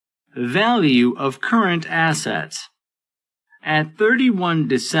Value of current assets. At 31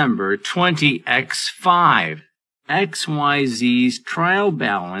 December 20X5, XYZ's trial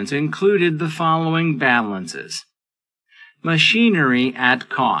balance included the following balances. Machinery at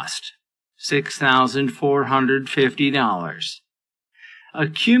cost, $6,450.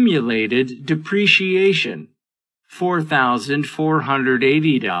 Accumulated depreciation,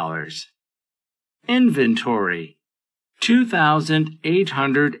 $4,480. Inventory,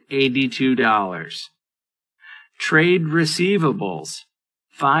 $2,882. Trade receivables,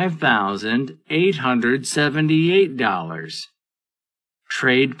 $5,878.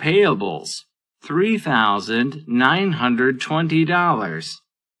 Trade payables, $3,920.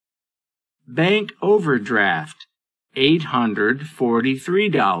 Bank overdraft,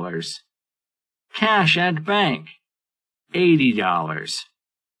 $843. Cash at bank, $80.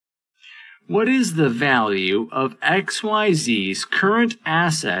 What is the value of XYZ's current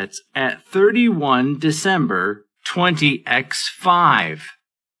assets at 31 December 20X5?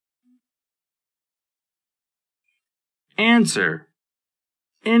 Answer.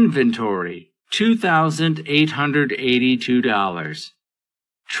 Inventory, $2,882.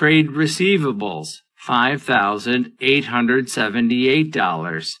 Trade receivables,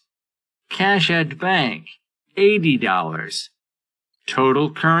 $5,878. Cash at bank, $80. Total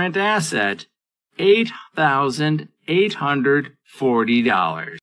current asset, $8,840.